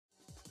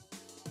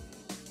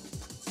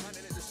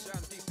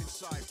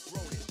outside,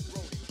 rolling,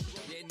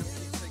 getting up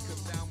and take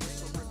them down with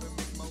some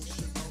rhythmic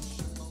motion,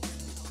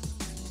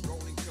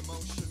 rolling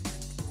commotion,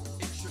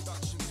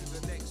 introduction to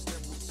the next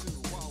level too,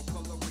 wild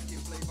color, wicked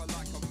flavor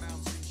like a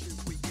mountain dew,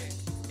 we get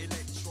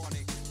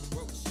electronic,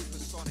 well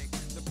supersonic,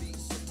 the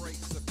beats, the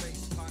breaks, the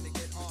bass, time to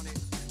get on it,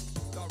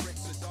 direct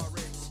to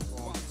direct,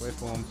 we're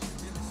formed.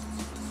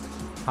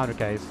 100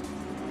 Ks.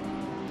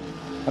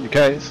 100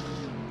 Ks?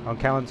 On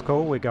Callan's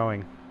call, we're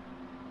going.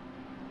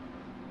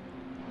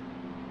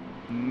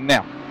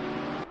 Now.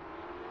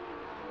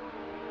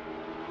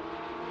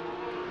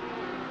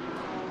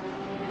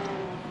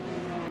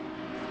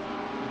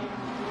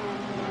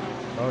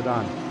 Well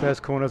done.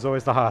 First corner's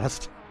always the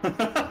hardest.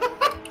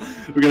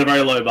 We got a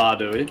very low bar,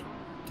 do we?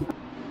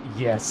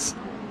 Yes.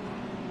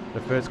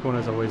 The first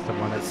corner's always the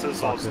one that This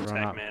is fucks awesome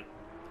everyone tech, up. man.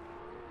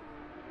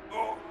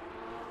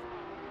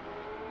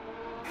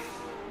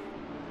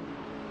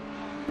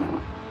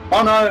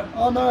 Oh no!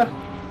 Oh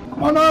no!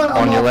 Oh no! I'm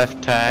On your off.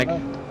 left tag.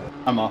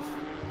 I'm off.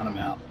 And I'm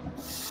out.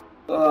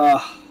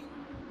 Ugh.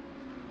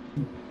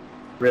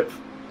 Rip.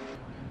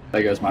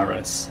 There goes my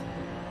race.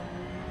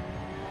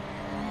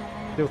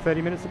 Still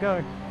 30 minutes to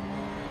go.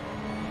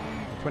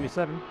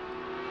 27.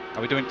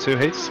 Are we doing 2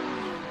 heats?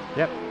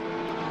 Yep.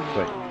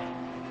 Sweet.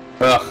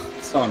 Ugh,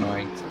 so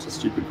annoying. Such a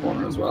stupid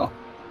corner as well.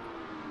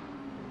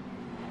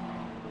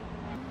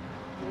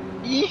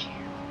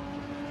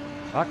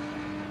 Fuck.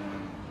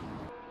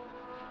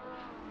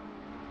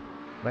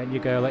 Letting you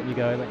go, letting you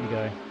go, letting you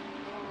go.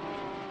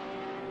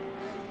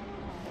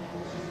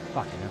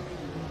 Fucking hell.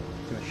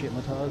 Too much shit in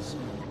my tires.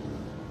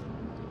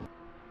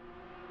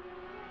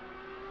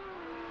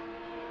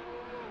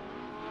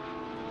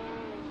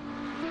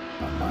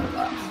 Not mind of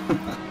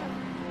that.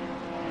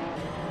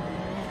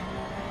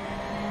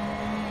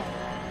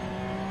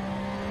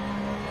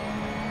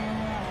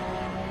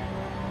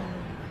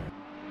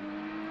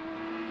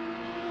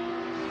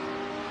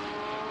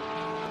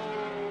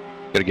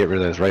 Gotta get rid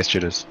of those race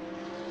jitters.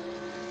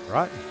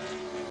 Right.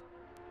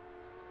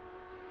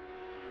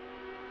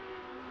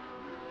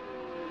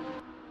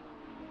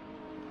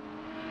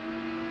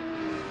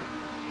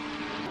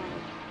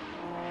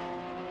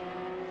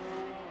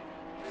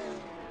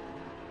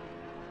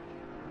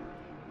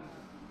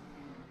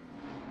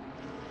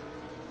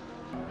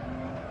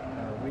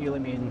 Reel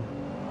him in.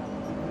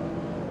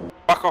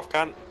 Fuck off,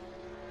 cunt.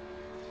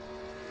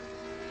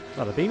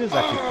 Oh, the beamer's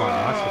actually quite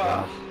nice for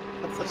that.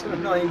 That's such an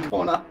annoying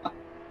corner.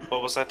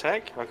 What was that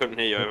tag? I couldn't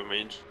hear you over my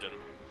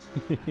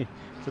engine.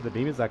 So the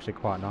beamer's actually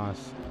quite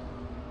nice.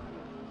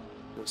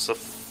 It's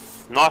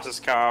the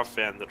nicest car I've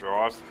found to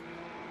drive.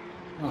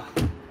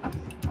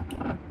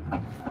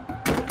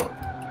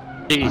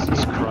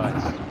 Jesus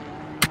Christ.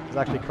 It's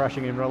actually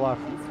crashing in real life.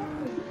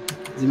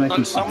 Is he making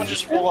Did someone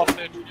just fall off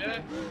their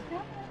chair?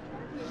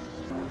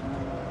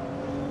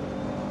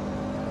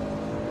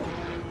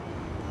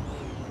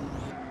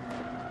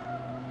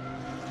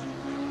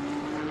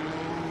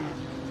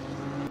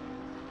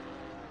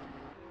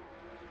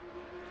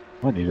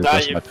 I need to No,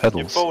 adjust my you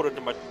pedals. fall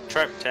into my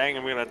trap tag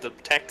and we're gonna have to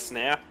tax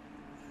now.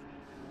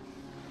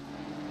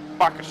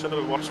 Fuck, I should have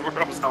been watching where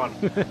I was going.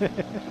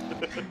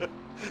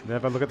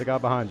 Never look at the guy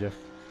behind you.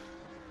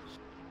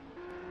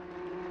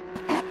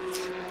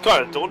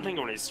 Kind of daunting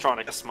when he's trying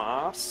to kiss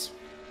my ass.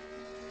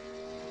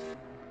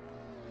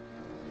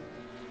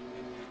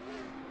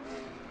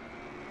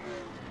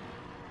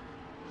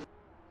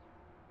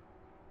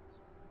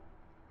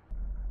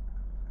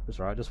 That's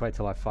right, just wait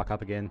till I fuck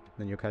up again,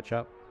 then you'll catch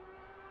up.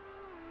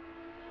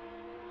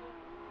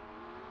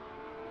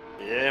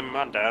 Yeah,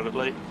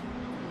 undoubtedly.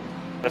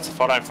 That's if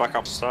I don't fuck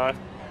up so.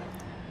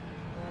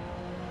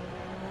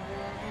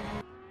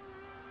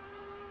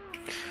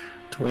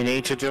 Do we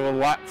need to do a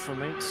lap for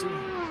Minxie?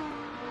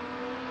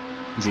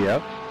 Is he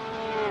up?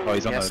 Oh,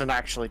 he's He on the... hasn't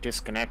actually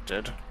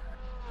disconnected.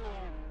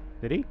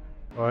 Did he?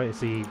 Or is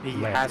he He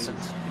left?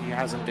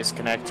 hasn't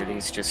disconnected,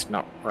 he's just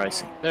not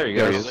racing. There he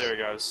Oh, goes. there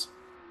he goes.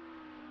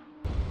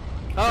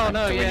 Oh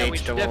no, Do we yeah, need we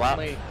to should do a lap?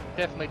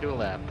 definitely do a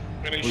lap.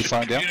 And he We should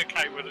signed down?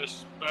 communicate with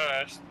us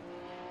first.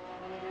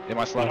 Am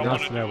I I slowing Nice want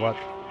down? to know what-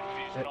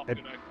 if he's not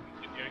it- going to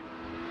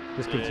continue.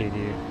 Just Yeah.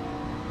 continue.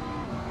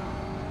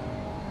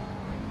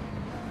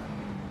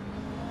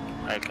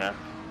 Okay.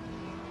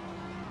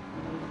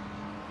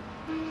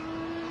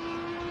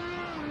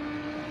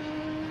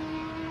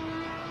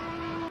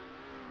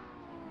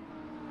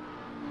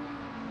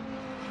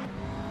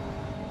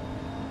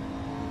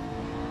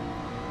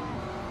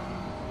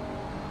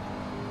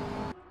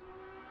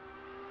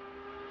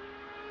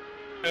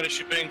 Notice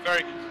you're being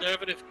very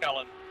conservative,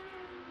 Cullen.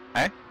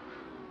 Eh?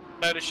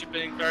 Notice you're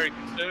being very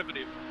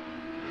conservative.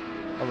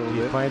 A little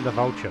He's bit. playing the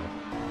vulture.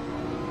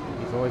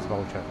 He's always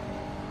vulture.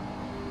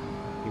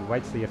 He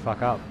waits till you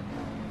fuck up.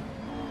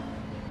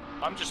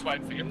 I'm just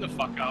waiting for him to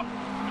fuck up.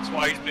 That's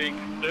why he's being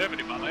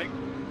conservative, I think.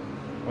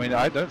 I mean,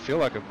 I don't feel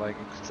like I'm playing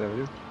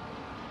conservative.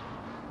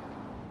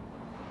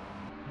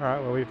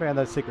 Alright, well we found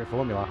that secret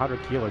formula, 100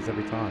 kilos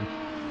every time.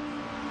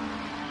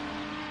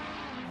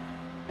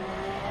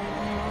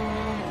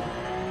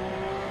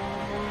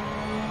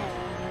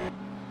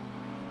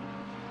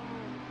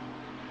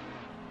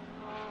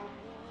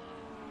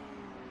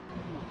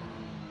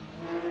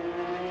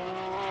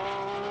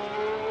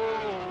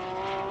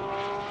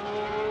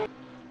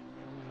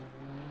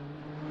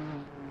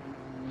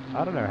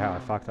 I don't know how I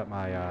fucked up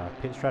my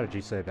pit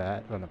strategy so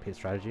bad. Well, not pit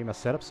strategy, my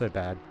setup so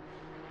bad.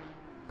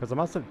 Because I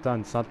must have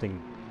done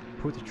something,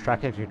 put the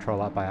track engine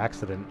control up by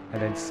accident,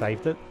 and then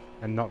saved it,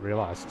 and not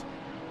realised.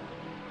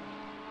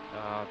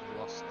 I've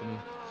lost them.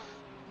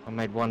 I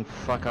made one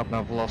fuck up and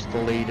I've lost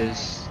the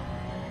leaders.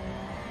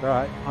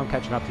 Alright, I'm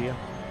catching up to you.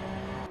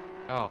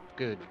 Oh,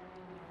 good.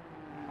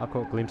 I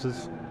caught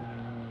glimpses.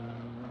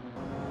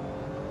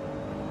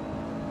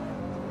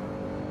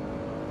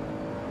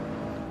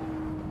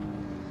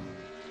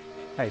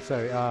 Hey,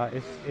 so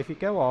if you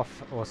go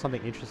off or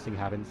something interesting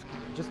happens,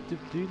 just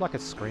do like a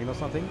screen or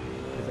something,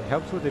 because it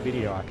helps with the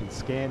video. I can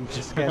scan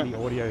the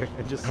audio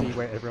and just see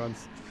where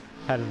everyone's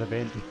had an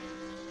event.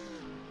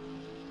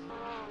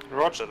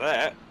 Roger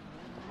that.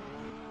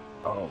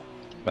 Oh,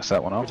 messed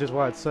that one up. Which is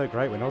why it's so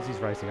great when Aussie's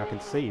racing. I can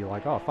see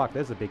like, oh fuck,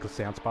 there's a big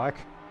sound spike.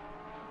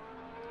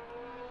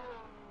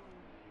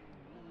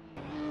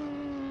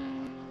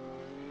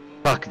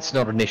 Fuck, it's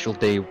not initial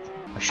D.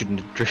 I shouldn't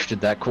have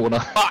drifted that corner.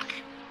 Fuck!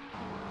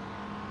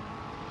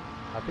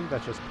 I think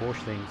that's just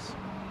Porsche things.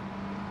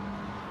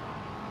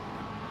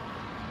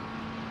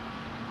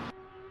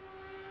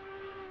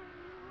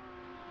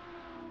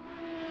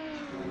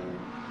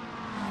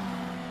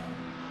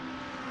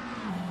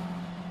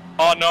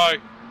 Oh no!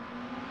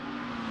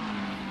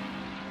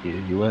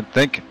 You weren't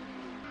thinking.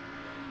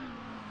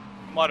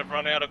 Might have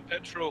run out of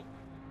petrol.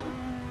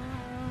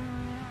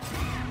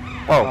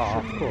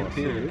 Oh, of course,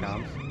 here it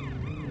comes.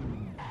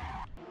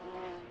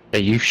 Are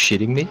you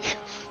shitting me?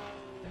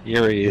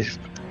 Here he is.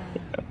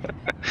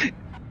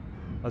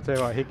 I'll tell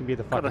you what, he can be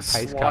the Got fucking a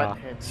pace slight car.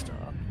 head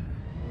start.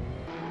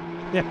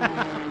 Yeah.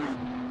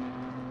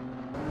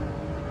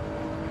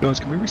 Guys,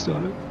 can we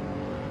restart it?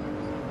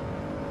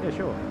 Yeah,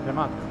 sure. In a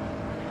month.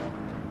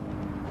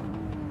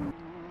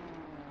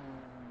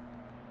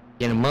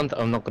 In a month,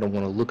 I'm not going to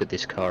want to look at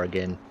this car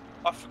again.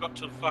 I forgot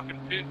to fucking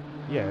pit.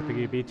 Yeah, but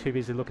you'd be too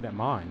busy looking at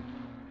mine.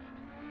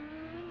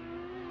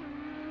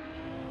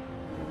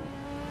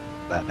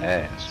 That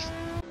ass.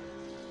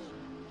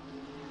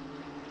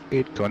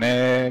 It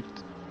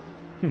connect.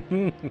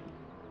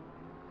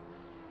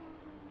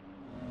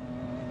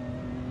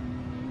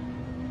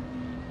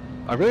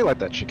 I really like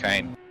that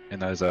chicane in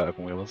those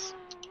open wheelers.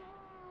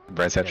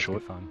 Brace head That's short.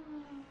 good fun.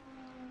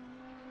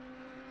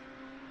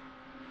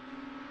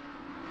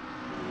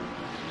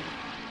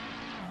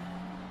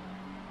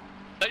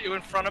 Is that you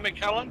in front of me,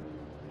 Callan?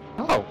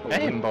 Oh,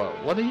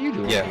 Aimbot, what are you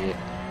doing Yeah. here?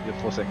 You're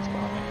 4 seconds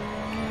behind me.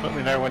 Let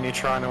me know when you're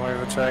trying to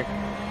overtake.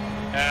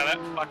 Yeah, that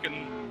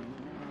fucking...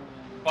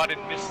 If I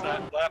didn't miss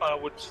that lap, I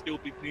would still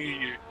be near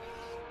you.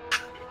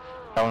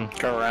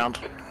 Go around.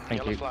 Thank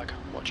Yellow you. flag,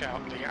 watch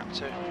out, the gap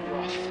to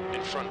Roth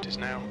in front is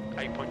now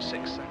 8.6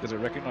 seconds. Does it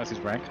recognise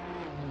his rank?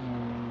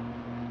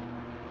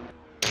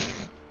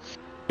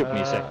 Took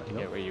me a second to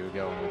nope. get where you were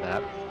going with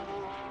that.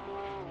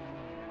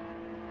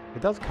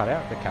 It does cut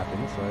out the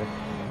captain, so I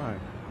don't know.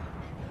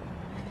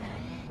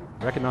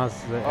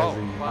 Recognise that Oh, as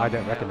in wow, I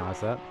don't yeah.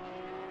 recognise that.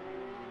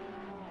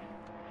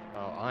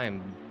 Oh, I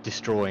am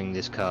destroying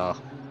this car.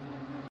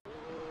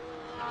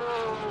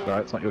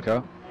 Alright, it's not your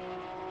car.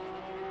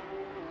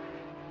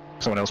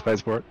 Someone else pays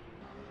for it.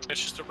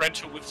 It's just a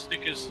rental with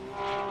stickers.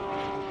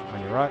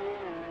 On your right.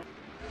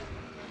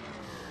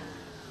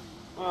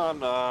 Oh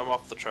no, I'm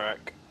off the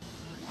track.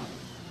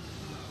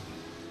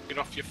 Get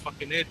off your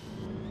fucking head.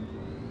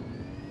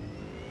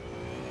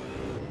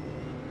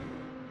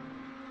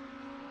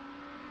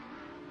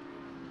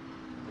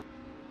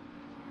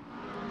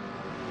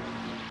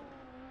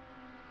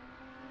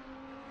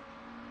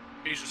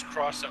 Jesus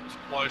Christ, that was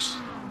close.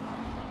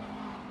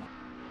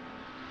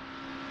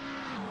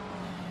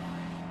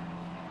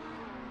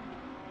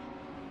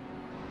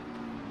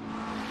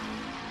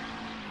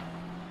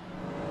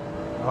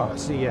 Oh, I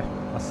see you.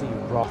 I see you,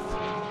 Roth.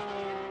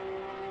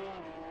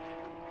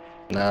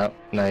 No,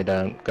 no you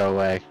don't. Go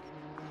away.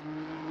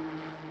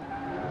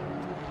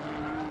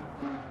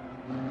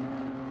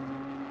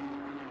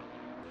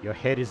 Your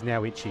head is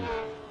now itchy.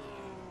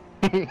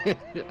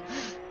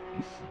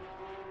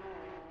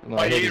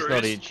 My head is ear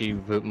not is. itchy,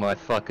 but my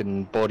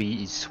fucking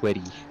body is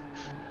sweaty.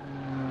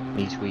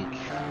 He's weak.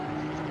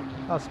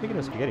 Oh, speaking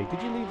of spaghetti,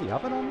 did you leave the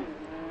oven on?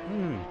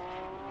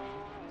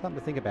 Something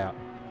to think about.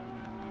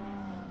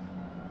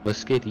 We're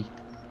skitty.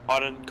 I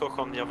didn't cook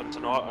on the oven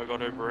tonight, I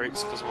got Uber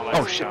Eats because my legs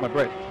Oh shit, my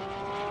bread.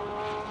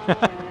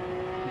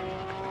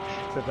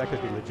 So that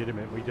could be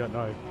legitimate, we don't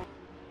know.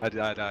 I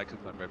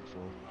cooked my bread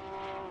before.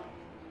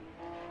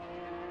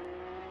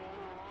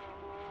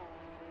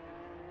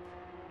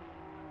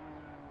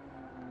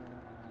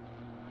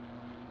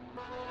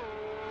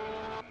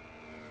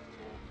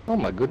 Oh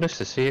my goodness,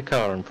 I see a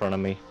car in front of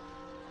me.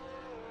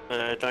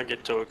 Don't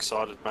get too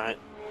excited, mate.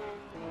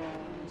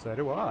 So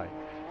do I.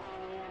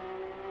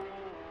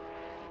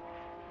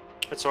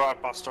 It's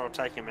alright, Buster, I'll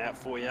take him out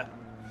for you.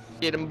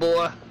 Get him,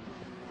 boy.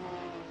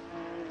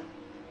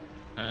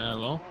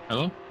 Hello?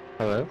 Hello?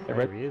 Hello.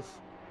 There he is.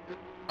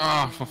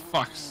 Oh, for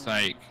fuck's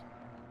sake.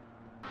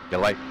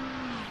 You're late.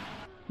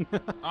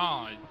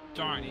 Oh,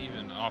 don't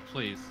even. Oh,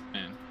 please,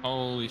 man.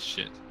 Holy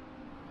shit.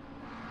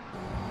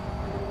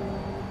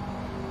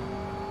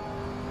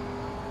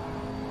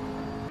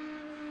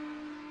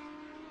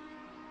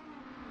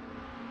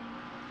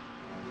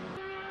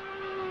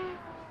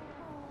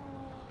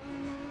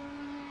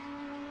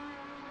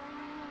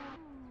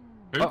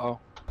 Who? Uh-oh.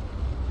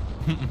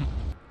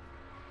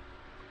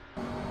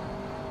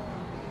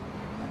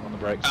 On the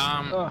brakes.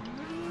 Oh.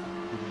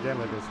 Did you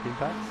download the skin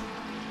packs?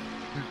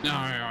 No,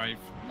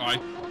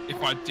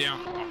 if I down,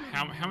 oh,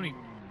 how many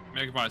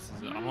megabytes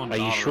is it? I'm on Are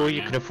data you sure right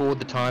you now. can afford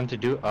the time to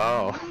do?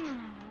 Oh.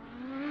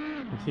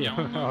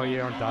 Yeah. Oh,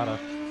 you're on data.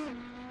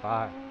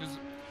 Fuck.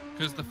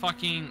 Because the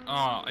fucking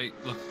I'll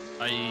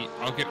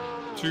get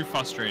too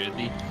frustrated.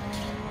 The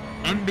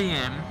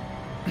NBN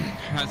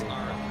has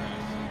RFS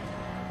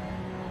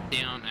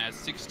down as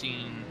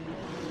 16.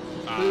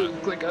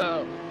 Click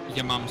up.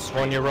 Your mum's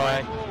street. On your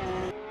right.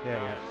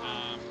 Yeah.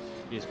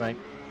 Yes, mate.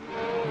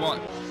 What?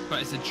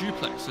 But it's a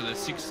duplex, so there's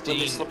 16.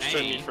 Let me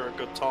slipstream you for a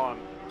good time.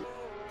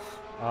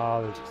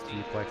 Oh, there's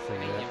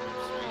duplexing, yeah.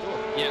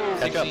 Yeah,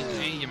 Catch up.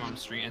 16A your mum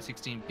street and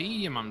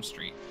 16B your mum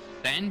street.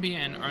 The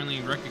NBN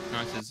only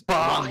recognizes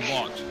Fuck. one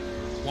lot,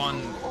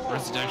 one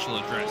residential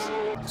address.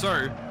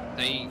 So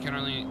they can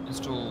only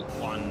install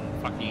one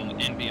fucking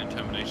NBN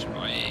termination.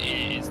 Right?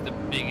 It is the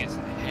biggest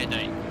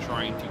headache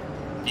trying to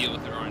deal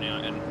with it right now,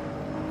 and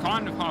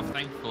kind of half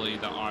thankfully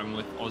that I'm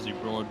with Aussie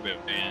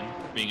Broadband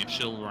being a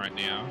shill right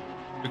now,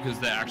 because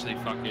they're actually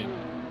fucking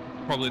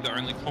probably the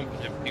only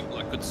competent people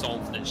that could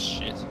solve this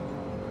shit.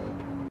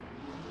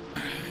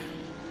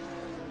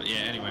 But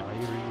yeah, anyway.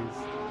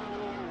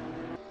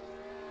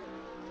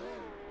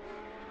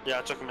 Yeah,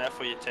 I took him out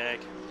for your tag.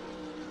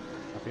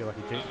 I feel like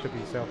you took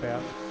yourself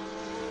out.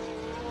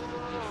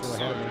 You're still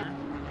ahead of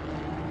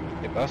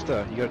me. Hey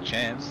Buster, you got a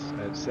chance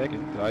at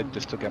second. I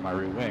just took out my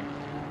rear wing.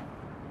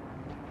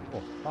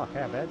 Oh, fuck,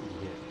 how bad did you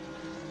get?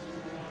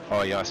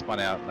 Oh yeah, I spun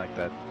out like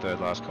that third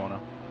last corner.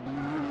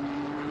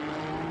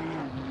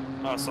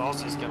 Oh, so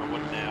Aussie's gonna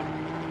win now.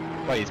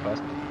 Oh, he's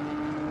Buster.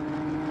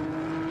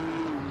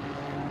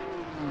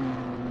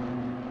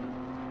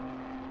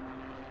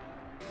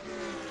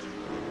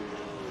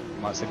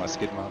 Might see my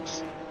skid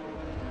marks.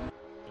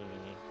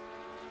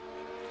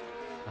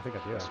 I think I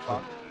do.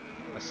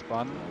 I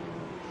spun.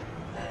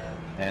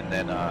 And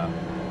then I'll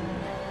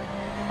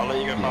let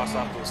you go past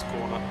after this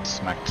corner.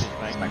 smacked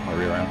my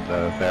rear end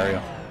the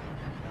barrier.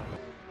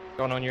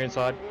 Going on your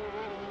inside.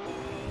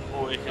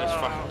 Or you can just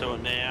fucking do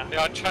it now.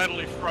 Yeah, I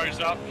totally froze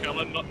up,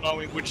 Kellen, not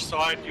knowing which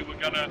side you were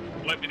gonna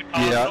let me to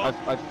pass Yeah, on.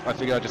 I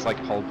figured I'd just like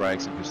hold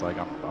brakes and just like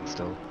I'm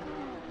still.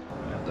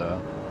 And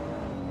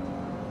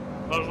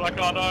I was like,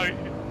 oh no,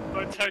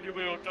 don't turn your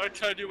wheel, don't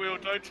turn your wheel,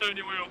 don't turn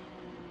your wheel.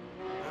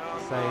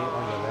 Say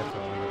on your left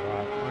or on your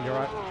right. On your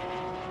right.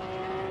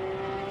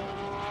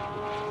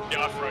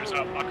 Yeah, I froze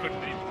up. I couldn't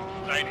even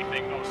say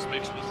anything. I was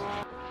speechless.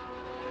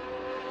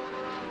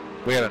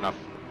 we had enough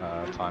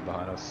time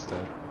behind us to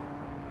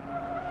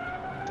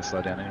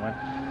slow down anyway.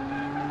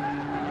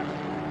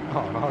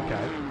 Oh,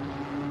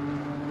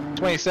 okay.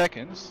 20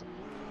 seconds.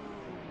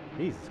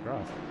 Jesus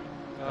Christ.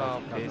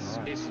 Oh, That's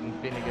nothing piss and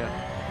vinegar.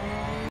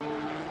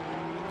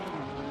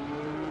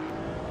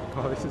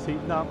 Oh, this is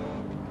heating up.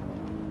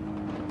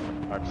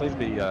 Alright, please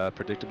be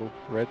predictable,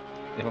 Red,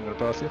 if I'm gonna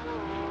pass you.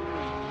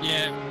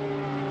 Yeah.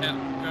 Go.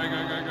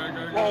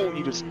 Whoa,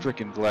 you just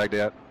freaking lagged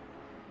out.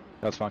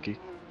 That's funky.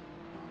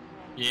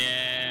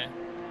 Yeah.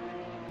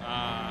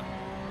 I'm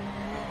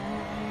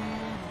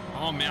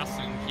on mouse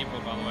and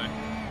keyboard, by the way.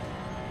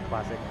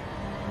 Classic.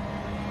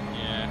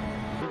 Yeah.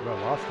 Did well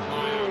last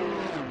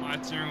time.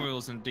 My steering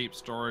wheel's in deep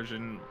storage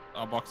in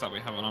a box that we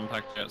haven't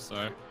unpacked yet,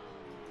 so.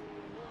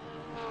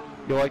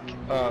 You're like,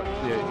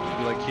 yeah,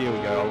 you're like, here we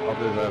go, I'll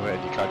move over,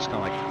 and your car just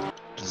kind of like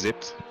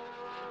zipped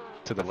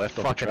to the left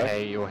of the Fucking track.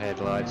 hate your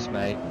headlights,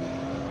 mate.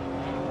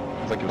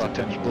 It's like it was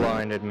Fucking intentional.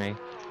 blinded me.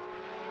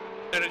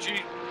 How did you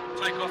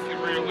take off your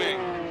rear wing?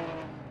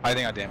 I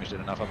think I damaged it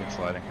enough, I've been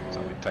sliding, so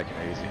I've been taking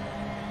it easy.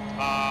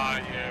 Ah,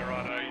 yeah,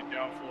 righto, your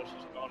downforce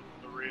has gone to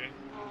the rear.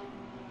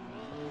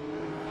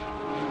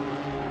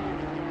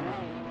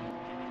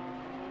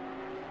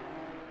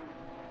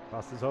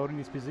 Buster's holding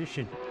his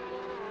position.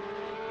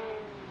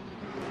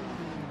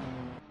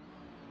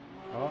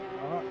 Oh.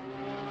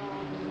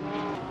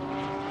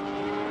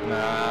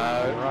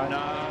 No, Right.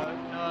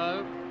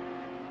 no.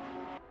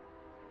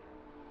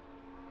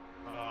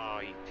 Oh,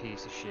 you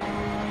piece of shit. Come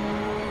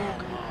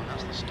on,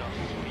 that's the stuff.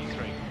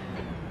 43.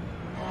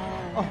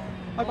 Oh,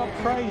 I got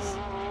praise.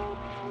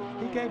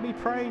 He gave me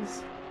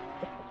praise.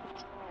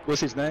 What's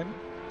his name?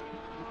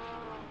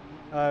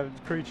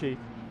 Crew chief.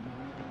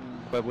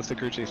 But what's the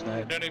crew chief's name?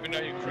 I don't even know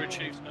your crew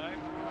chief's name.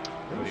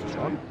 What did he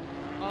say?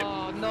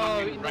 Oh no,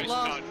 fucking in the race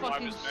last car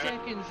fucking drivers, man.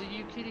 seconds, are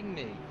you kidding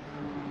me?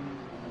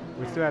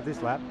 We still have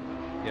this lap.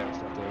 Yeah, it's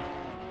not there.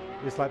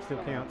 This lap still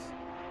counts.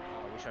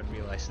 Oh, I wish I'd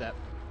realised that.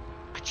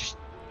 I just...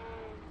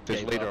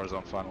 His gave leader up. was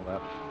on final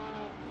lap.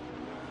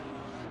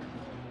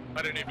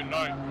 I didn't even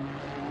know.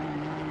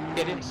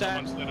 Get in,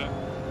 Sam. Someone's letter.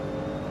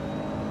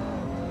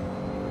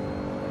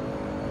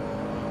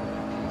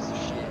 Piece of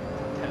shit.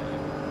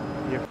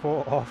 You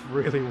fought off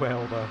really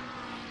well though.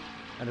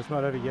 And it's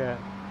not over yet.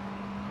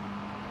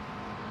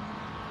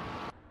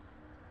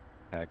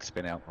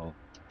 Spin out, well,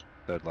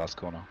 third last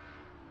corner.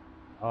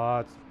 Oh,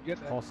 it's You get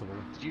that? possible.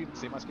 Did you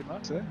see my skid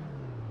marks there?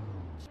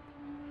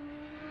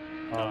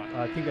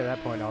 I think at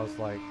that point I was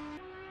like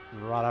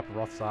Right up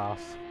Roth's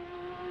ass.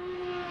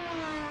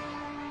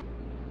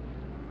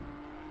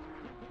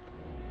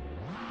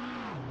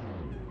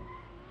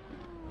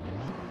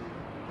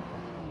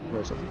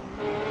 Where is it?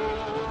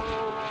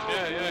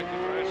 Yeah,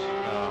 good race.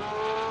 Oh,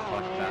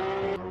 fuck that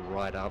corner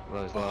right up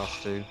those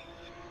last two.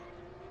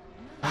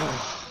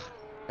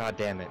 God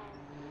damn it.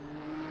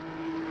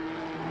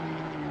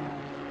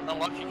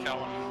 Unlucky,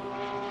 Callum.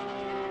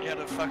 You had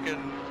a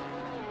fucking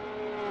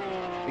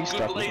He's good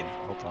stuck with lead. him the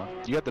whole time.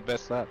 You had the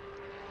best lap.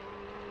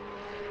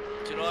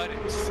 Did I?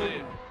 Didn't see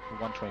it.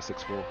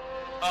 126.4. Oh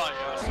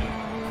yeah, I see it.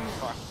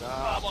 Fucked Oh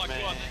up, my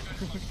man. god,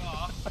 there goes my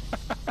car.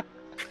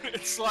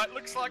 It's like,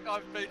 looks like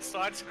I've been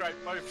side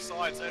scraped both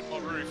sides and my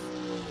roof.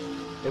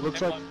 It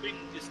looks and like my wing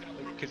is now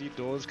because your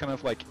door's kind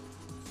of like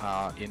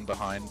in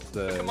behind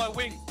the. Look at my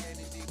wing.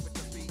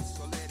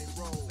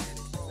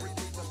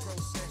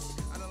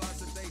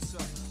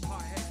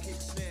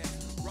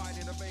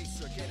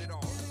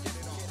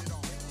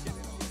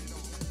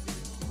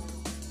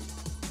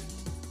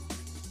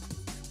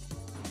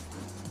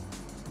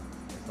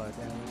 Slow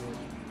down a bit.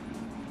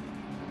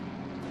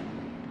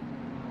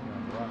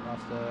 Going right,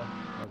 Master.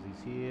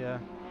 Aussie's here.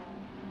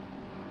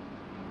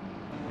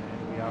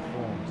 And we are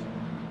formed.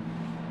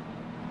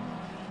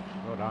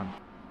 Well done.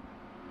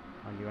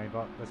 On you,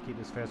 aimbot. Let's keep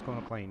this first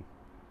corner clean.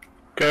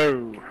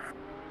 Go.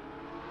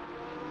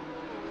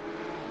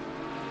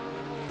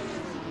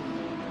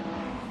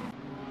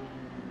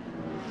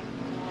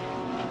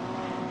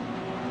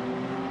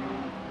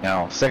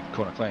 Now, second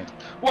corner clean.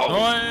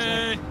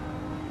 Oi!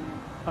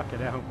 Fuck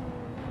it out.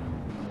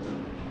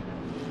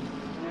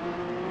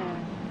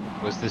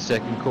 Was the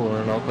second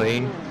corner not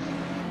clean?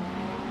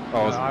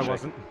 Oh, No, I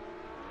wasn't.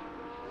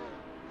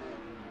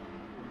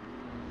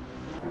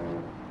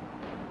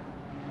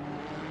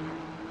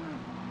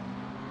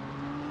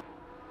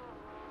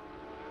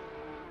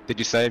 Did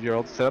you save your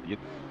old setup? You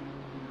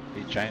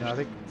changed? No, I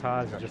think the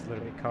tires are just a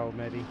little bit cold,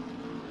 maybe.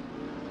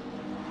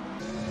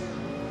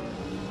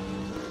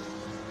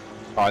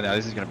 Oh no,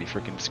 this is gonna be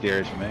freaking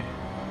scary for me.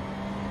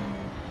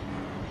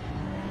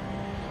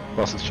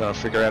 Boss is trying to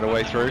figure out a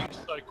way through.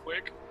 So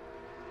quick.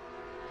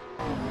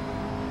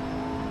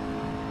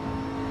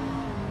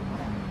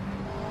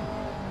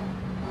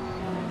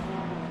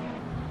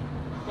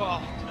 Oh,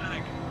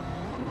 dang.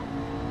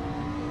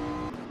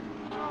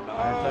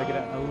 I'll take it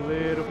out a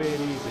little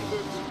bit easy.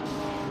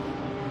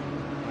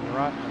 On the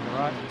right, on the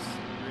right.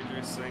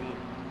 Reducing.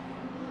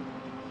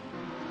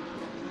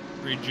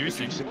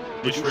 Reducing.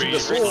 Reducing the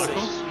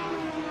sauce.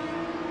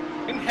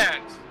 In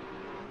hand.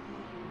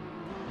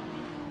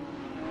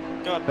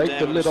 God Take damn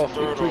the it, lid I off,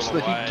 threw it increase all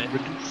the away. heat,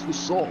 reduce the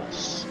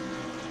sauce.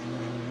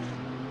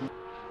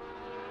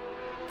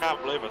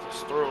 Can't believe I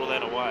just threw all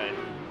that away.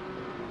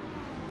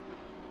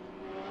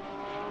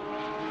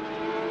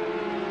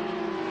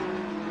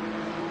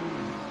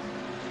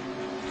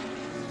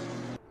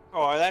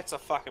 Oh, that's a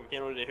fucking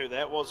penalty. Who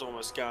that was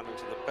almost going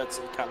into the pits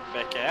and coming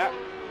back out.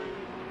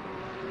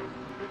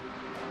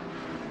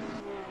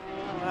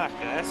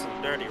 Okay, that's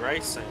some dirty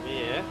racing,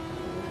 yeah.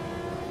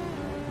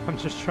 I'm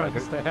just trying to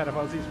stay out of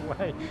Aussie's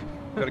way.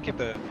 Gotta keep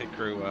the pit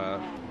crew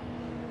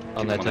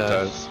On their keep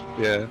toes.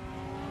 Yeah.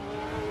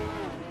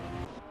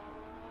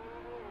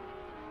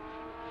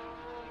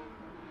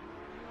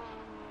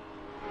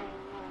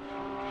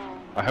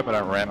 I hope I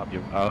don't ram up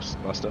your ass,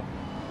 Buster.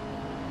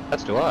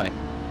 That's do I.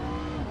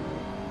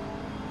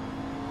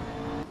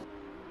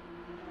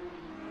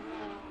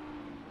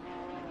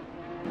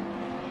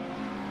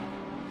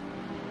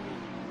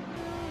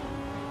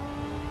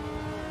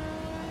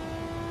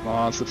 Come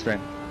on, slipstream.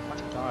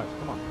 Fucking dive,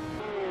 come on.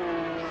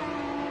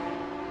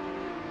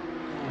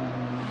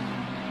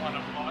 One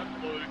of my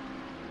blue.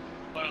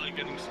 Slowly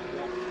getting some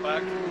warmth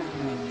back.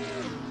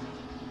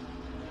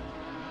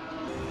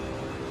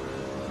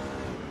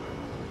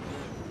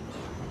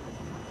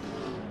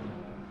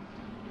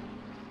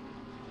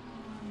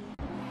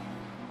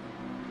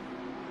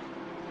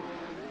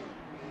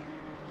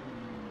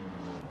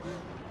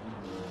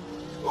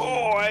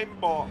 Oh,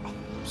 aimbot.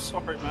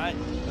 Sorry, mate.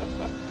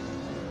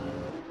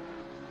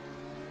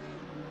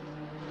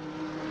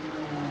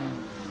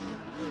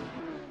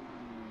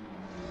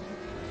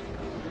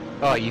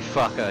 Oh, you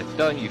fucker.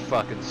 Don't you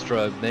fucking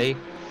strobe me.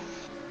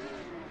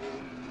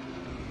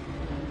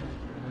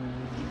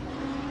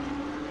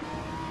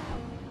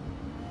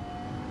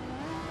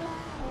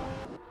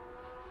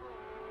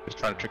 Just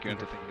trying to trick you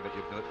into thinking that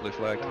you're blue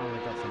flag. Oh, we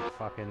got some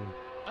fucking...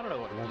 I don't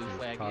know what blue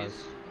flag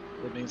is.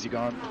 It means you're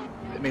gone.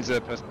 It means the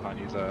person behind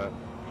you is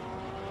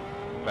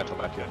about to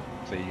lap you,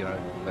 so you're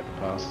gonna let them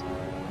pass.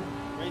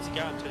 He's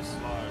going too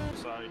slow,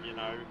 so, you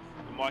know,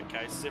 in my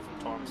case, 7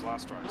 times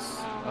last race.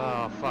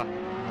 Oh, fuck.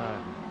 No.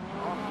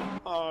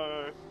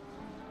 Oh.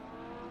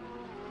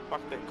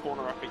 Fuck that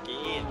corner up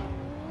again.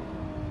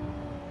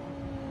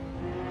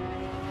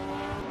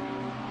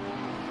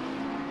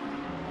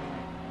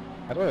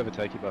 How do I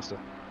overtake you, Buster?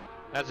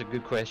 That's a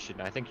good question.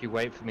 I think you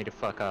wait for me to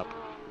fuck up.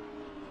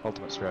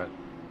 Ultimate strat.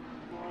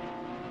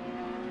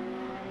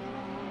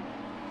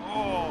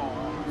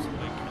 Oh, that's a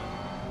big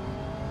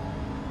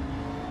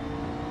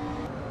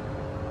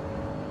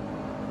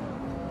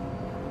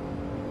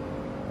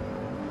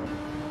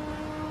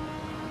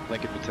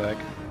Link it for tag.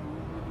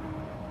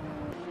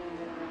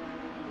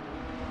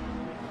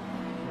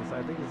 So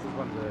I think this is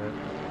one of the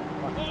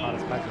fucking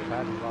hardest packs we've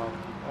had as well.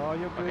 Oh,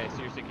 you're good. Okay,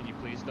 seriously, can you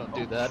please don't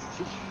do that?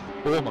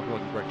 Oh my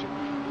god, you wrecked it.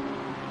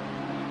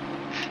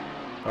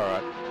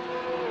 Alright.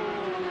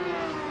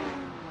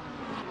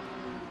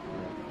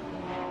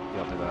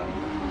 Yeah, I'll do that.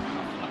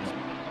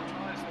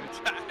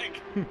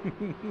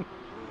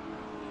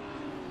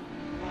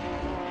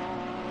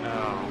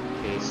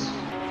 Oh, piss.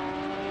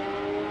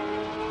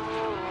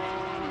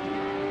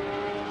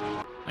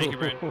 Thank you,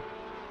 Brad.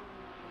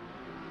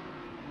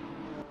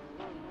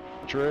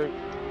 True.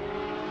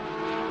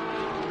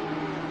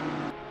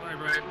 Bye,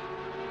 Brad.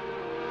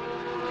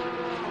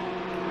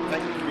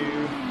 Thank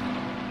you.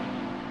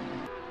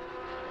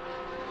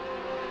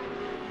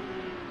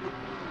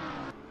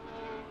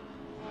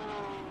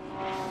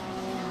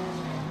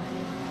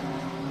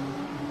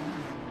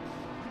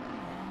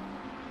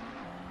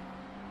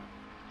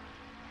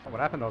 What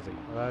happened, Aussie?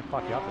 Did I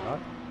fuck you up, did I?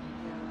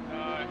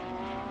 No.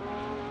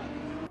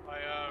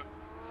 I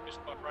missed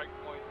my break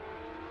point.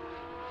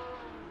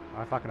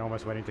 I fucking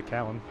almost went into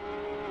Callan.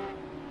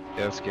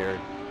 Yeah, that's scary.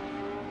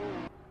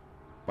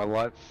 My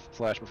light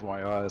flashed before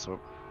my eyes, or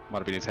might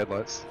have been his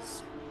headlights.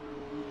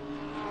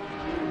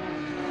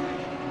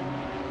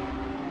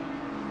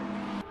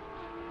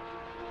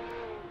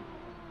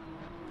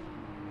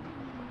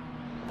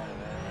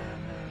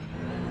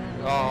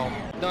 Oh,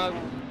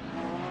 no.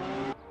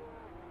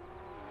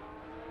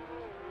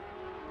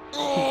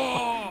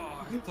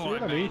 Oh! I See thought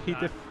what I I mean? made He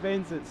that.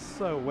 defends it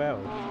so well.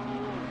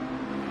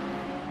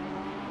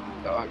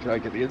 Oh, can I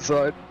get the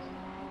inside?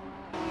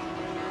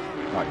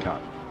 No, I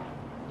can't.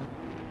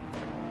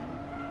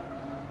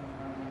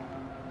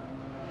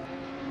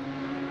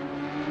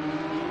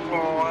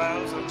 Oh,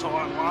 that was a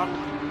tight one.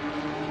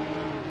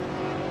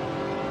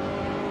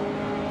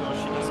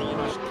 Gosh, she doesn't get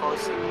much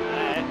closer than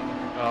that.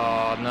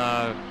 Oh,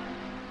 no.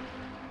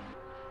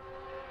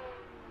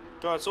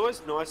 God, it's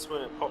always nice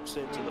when it pops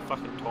into the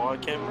fucking tyre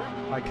camera.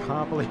 I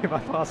can't believe I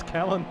passed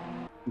Callan.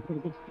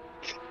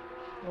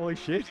 Holy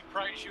shit. Did he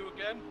praise you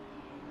again?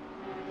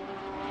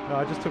 No,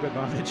 I just took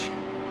advantage.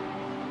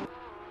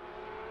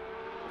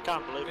 I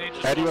can't believe it.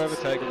 How do you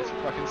overtake on this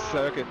fucking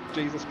circuit?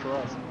 Jesus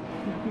Christ.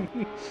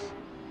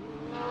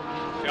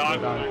 Yeah, I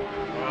Well know.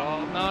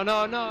 Oh, no,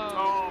 no, no.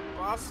 Oh,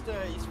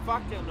 Buster, he's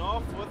fucking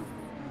off with.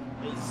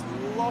 He's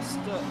lost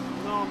it.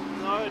 No,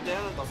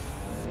 down at the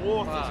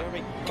fourth. He's gonna be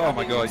Oh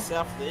my cutting God.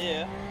 himself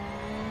there.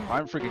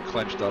 I'm freaking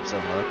clenched up so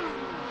hard.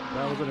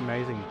 That was an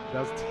amazing.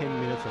 That was 10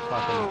 minutes of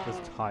fucking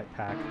just tight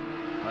pack.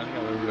 I think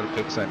I've ever got to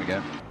pick the same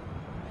again.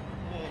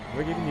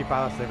 We're giving you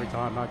ballast every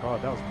time. My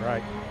god, that was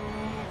great.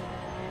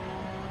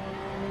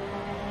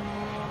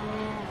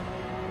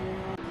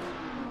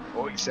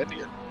 Oh, he's sending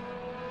it.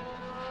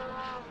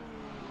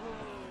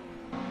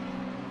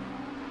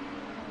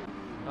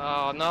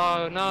 Oh,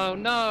 no, no,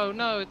 no,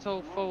 no, it's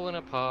all falling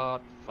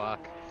apart.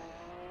 Fuck.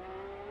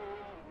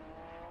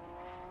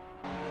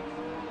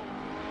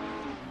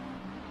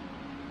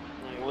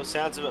 Well, it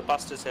sounds of it.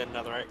 Buster's had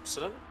another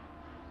accident.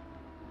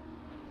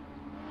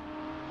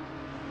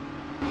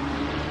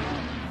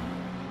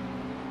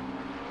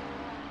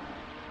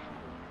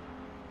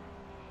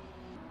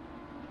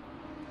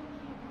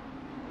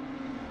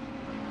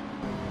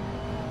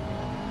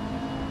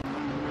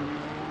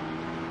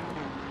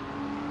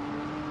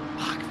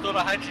 Fuck, thought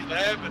I had you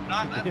there, but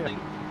no, that Yeah. thing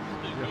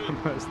You was too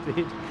good. almost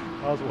did.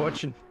 I was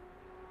watching.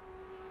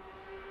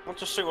 I'm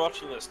just still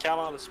watching this.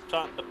 Callan is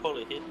starting to pull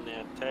ahead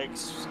now.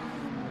 Tags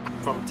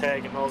from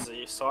Tag and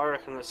Aussie, so I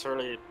reckon it's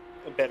really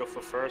a battle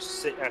for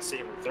second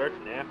and third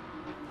now.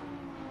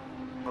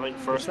 I think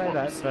first say one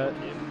that, was but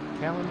second, yeah.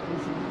 Callan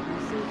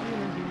is still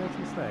human. He makes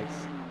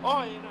mistakes.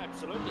 Oh, yeah, no,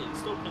 absolutely. There's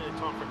still plenty of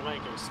time for him to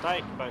make a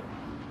mistake, but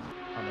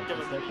I make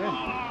given mistake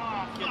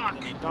that, then. given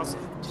that he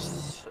doesn't,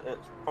 it's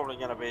probably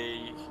going to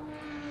be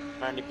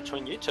mainly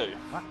between you two.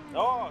 What?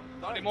 Oh,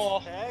 Not no,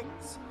 anymore.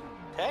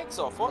 Tags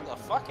off. What the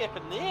fuck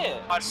happened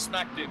there? I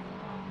smacked him,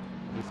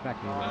 He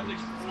smacked me. at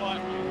least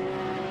slightly.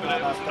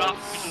 But it was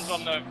enough because it was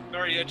on the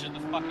very edge of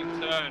the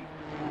fucking turn.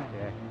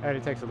 Yeah, it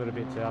only takes a little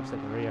bit to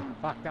upset the rear.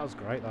 Fuck, that was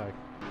great though.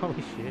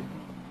 Holy shit.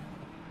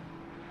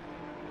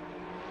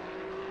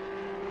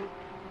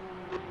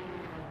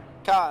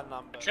 Car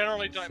number. I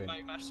generally don't Shit.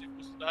 make massive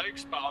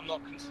mistakes, but I'm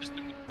not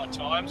consistent with my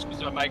times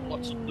because I make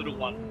lots of little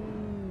ones.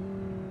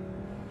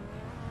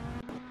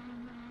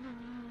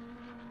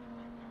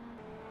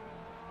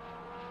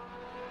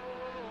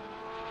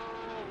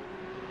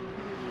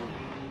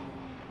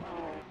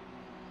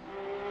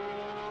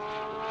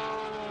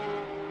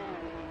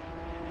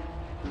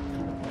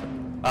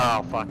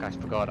 Oh, fuck, I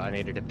forgot I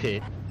needed a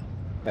pit.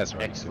 That's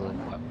right. Excellent.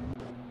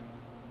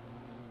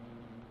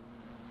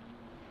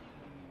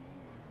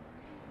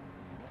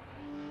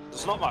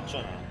 There's not much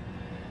in it.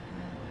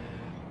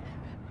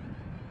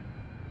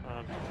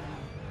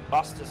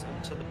 Buster's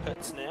into the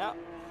pits now.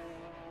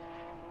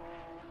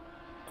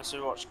 So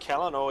we watch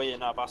Callan. Oh yeah,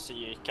 no, Buster,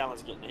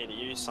 Callan's getting ahead of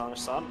you, son.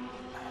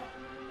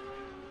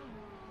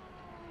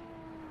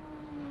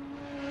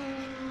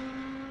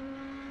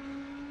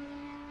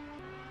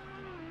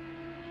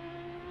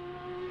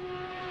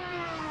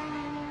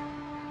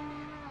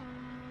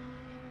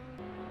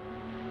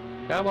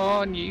 Come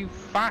on, you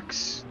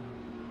fucks!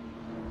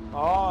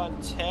 Oh,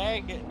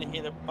 tag getting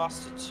hit a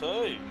buster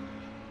too.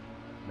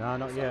 No,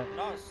 not yet.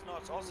 No, it's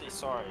Aussie.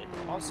 Sorry,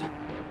 Aussie.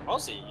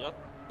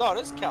 No, it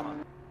is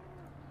Callum.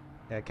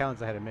 Yeah,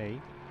 Callan's ahead of me.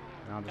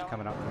 And I'm just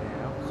coming up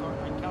now.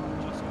 Sorry, mate,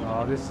 Callum just.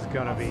 Oh, this is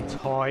gonna be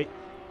tight.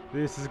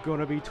 This is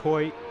gonna be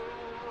tight.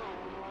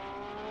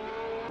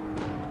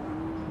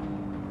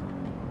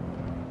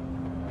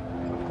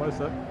 Got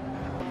closer.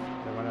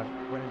 They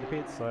went into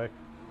pits, so.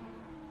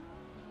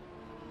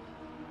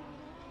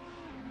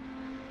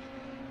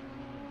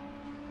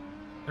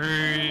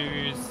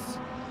 Who's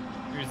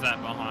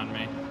that behind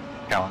me?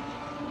 Callan.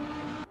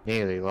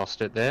 Nearly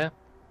lost it there.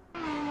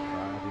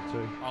 I did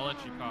too. I'll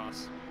let you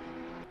pass.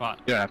 But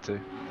You don't have to.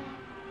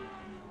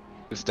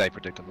 Just stay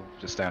predictable.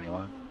 Just stay on your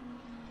line.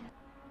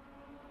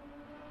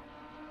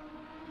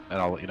 And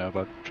I'll let you know if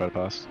I try to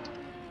pass.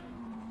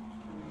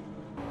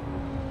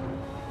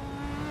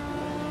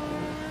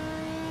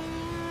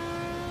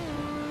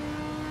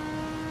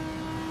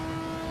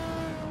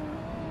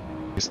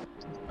 Just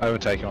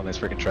overtaking on this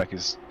freaking track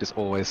is just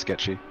always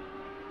sketchy.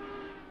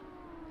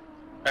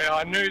 Hey,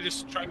 I knew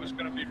this track was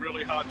going to be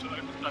really hard to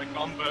overtake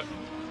on, but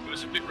it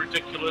was a bit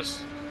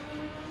ridiculous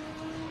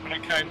when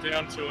it came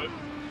down to it.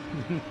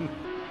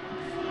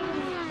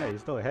 Hey, you're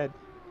still ahead.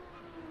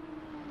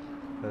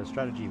 The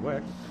strategy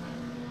worked.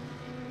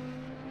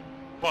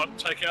 What,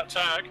 take out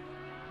tag?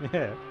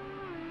 Yeah.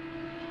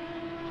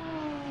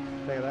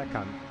 Look at that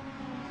cunt.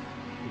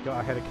 He got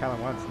ahead of Callan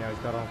once, now he's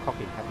got on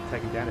cocky, had to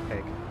take him down a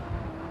peg.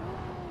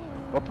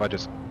 Oh, I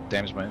just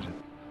damaged my engine.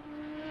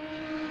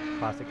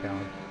 Classic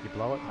Callan. You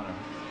blow it? I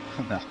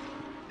don't know. No.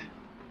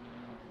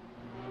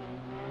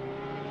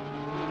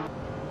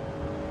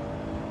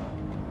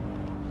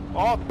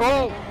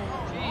 Oh!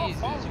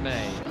 Jesus,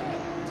 mate.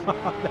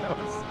 That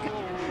was...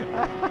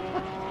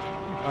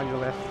 on your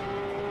left.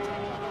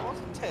 It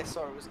wasn't test,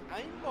 sorry, it was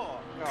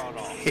aimbot going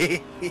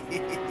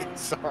on.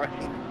 Sorry.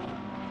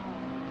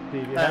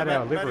 If you had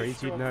our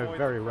liveries, you'd know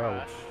very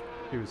well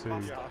who's who.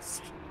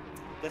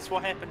 That's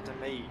what happened to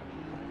me.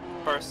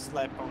 First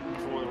lap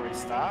before the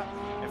restart,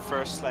 and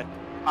first lap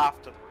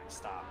after the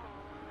restart.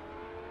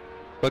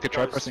 Look at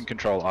try pressing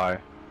Control I. I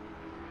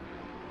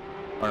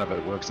don't know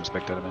if it works in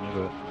spectator menu,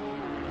 but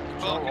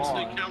Oh, I can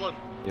see Callan.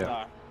 yeah.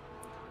 No.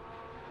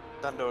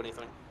 Doesn't do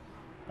anything.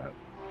 Right.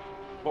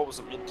 What was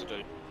it meant to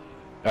do?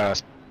 Go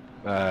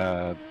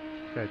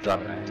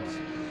Driving names.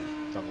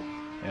 double.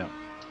 Yeah.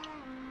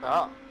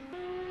 Ah.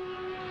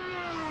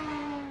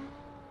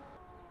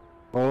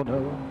 Oh no.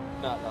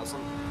 No, it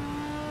doesn't.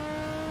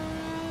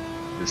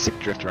 The sick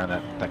drift around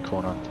that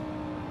corner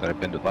that I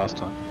bended last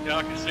time. Yeah,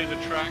 I can see the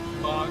track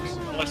marks,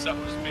 unless that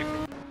was me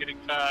from getting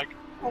tagged.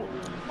 Oh,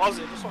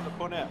 Aussie, I just wanted to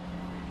point out,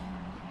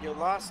 your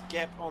last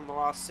gap on the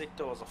last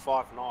sector was a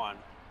 5.9.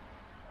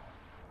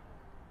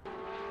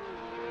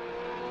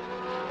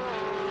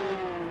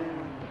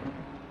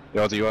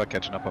 Yeah, Ozzy, you are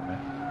catching up on me.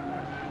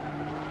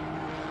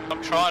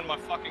 I'm trying my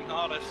fucking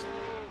hardest.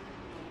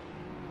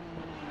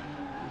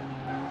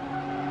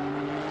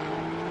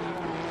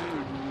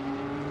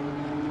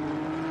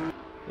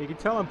 You can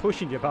tell I'm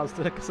pushing you,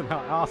 Buster, because of how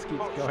ass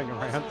keeps going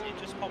around. You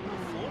just popped a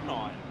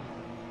 4.9.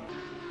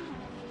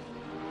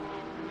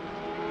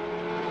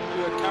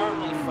 You are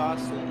currently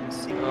faster than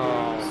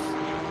signals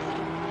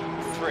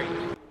 3.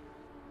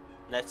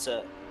 That's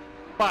it.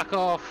 Fuck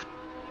off!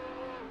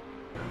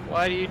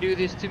 Why do you do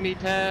this to me,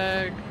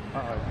 Tag?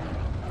 Uh-oh.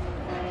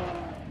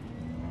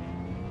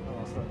 I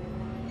lost it.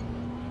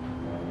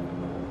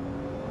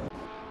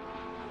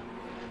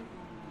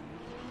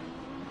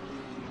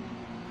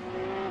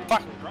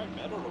 Fucking great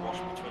battle to watch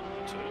between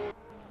you two.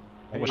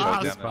 I wish I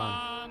was down there.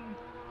 Fun.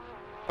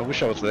 I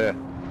wish I was there.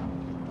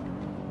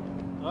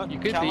 You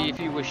could be if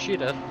you were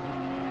shitter.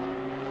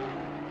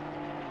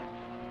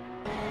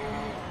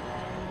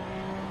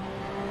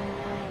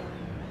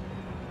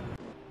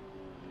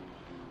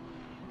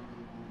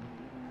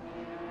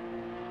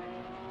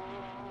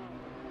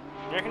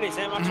 You reckon he's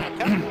that much of a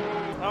cut?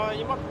 Oh,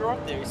 you might be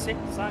right there. His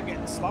seconds are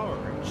getting slower,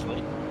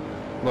 actually.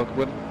 Look,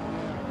 when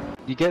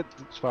you get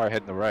this far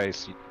ahead in the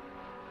race, you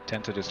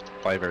tend to just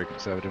play very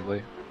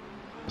conservatively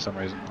for some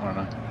reason. I don't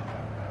know.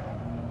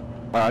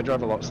 I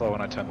drive a lot slower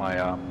when I turn my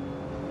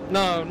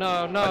No.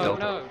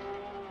 Delta.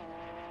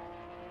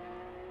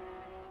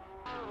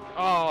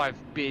 Oh,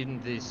 I've been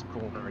this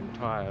corner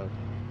entirely.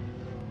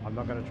 I'm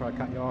not going to try to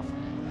cut you off.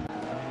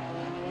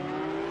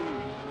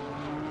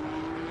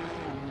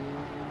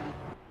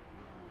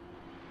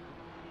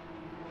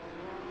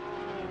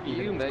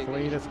 You As make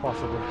clean as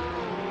possible.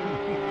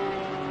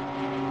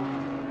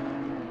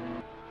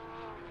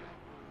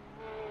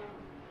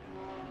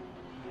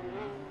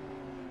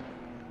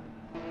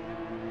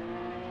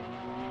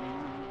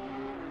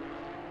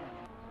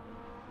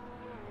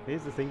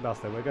 Here's the thing,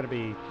 Buster. We're going to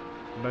be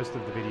most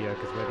of the video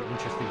because we're the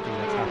interesting thing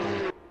that's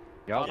happening.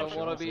 I don't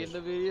want to be in the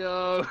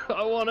video.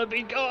 I want to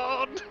be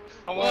gone.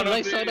 I want to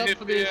they be signed up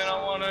for hippie this. and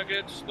I want to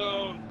get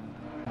stoned.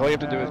 All you have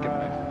to do is get me.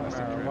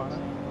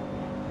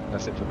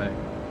 That's it for me.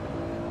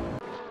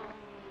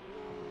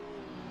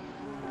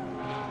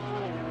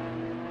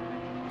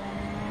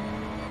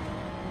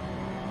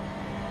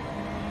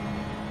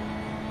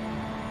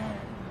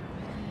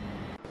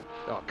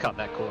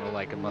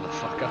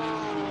 motherfucker.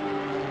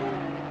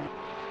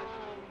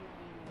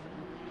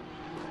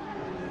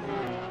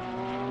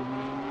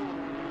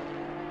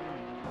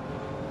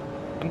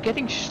 I'm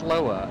getting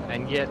slower,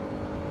 and yet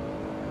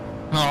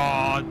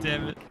Oh,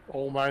 damn it.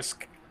 Almost.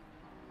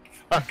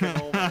 Fucking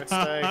almost,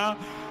 eh?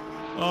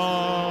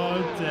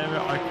 Oh, damn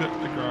it. I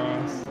clipped the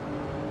grass.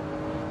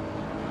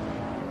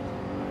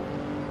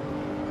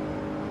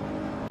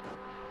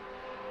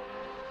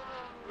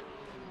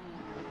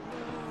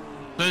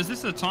 So is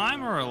this a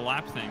time or a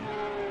lap thing?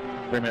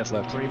 3 minutes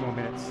left. 3 more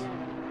minutes.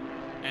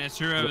 And it's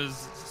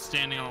whoever's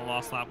standing on the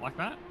last lap like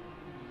that?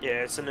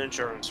 Yeah, it's an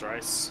endurance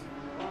race.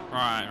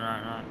 Right,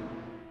 right, right.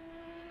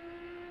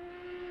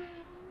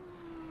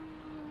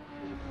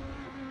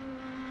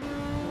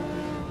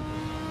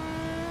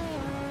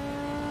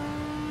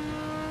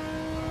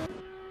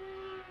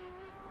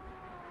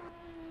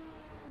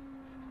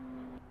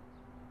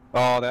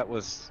 Oh, that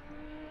was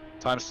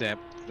timestamp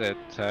that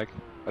tag.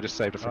 I just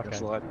saved a freaking Okay.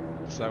 slide.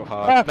 So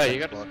hard. no, you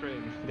got to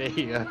scream. There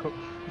you go.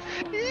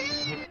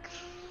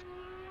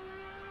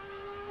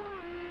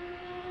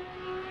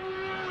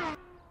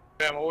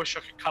 Damn, I wish I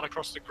could cut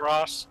across the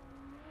grass.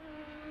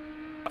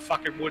 I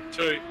fucking would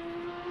too.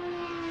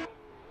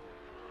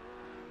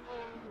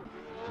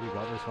 You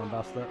got this one,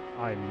 Buster.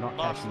 I'm not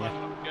Last catching lap, you.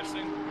 I'm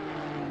guessing.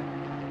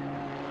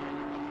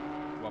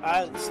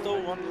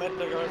 Still one lap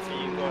to go for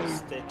you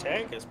guys. Their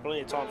tag. There's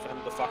plenty of time for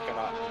him to fuck it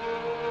up.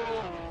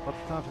 Lots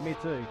of time for me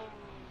too.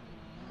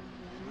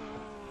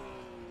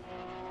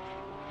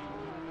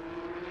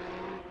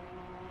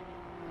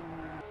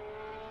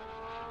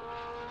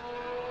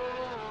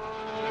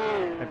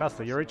 Hey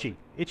Buster, you're itchy.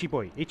 Itchy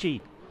boy.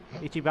 Itchy.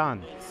 Itchy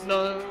bun.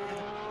 No.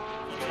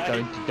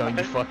 Don't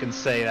you fucking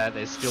say that.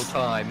 There's still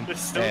time. There's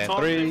still And time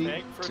 3, there,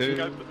 Meg, for it to 2,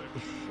 go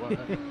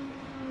through.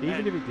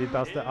 Even if it did,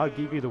 Buster, I'll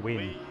give you the win.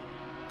 We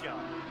go.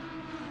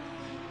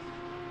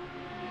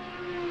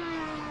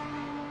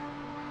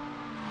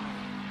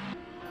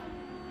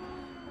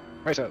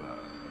 Race over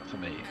for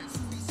me.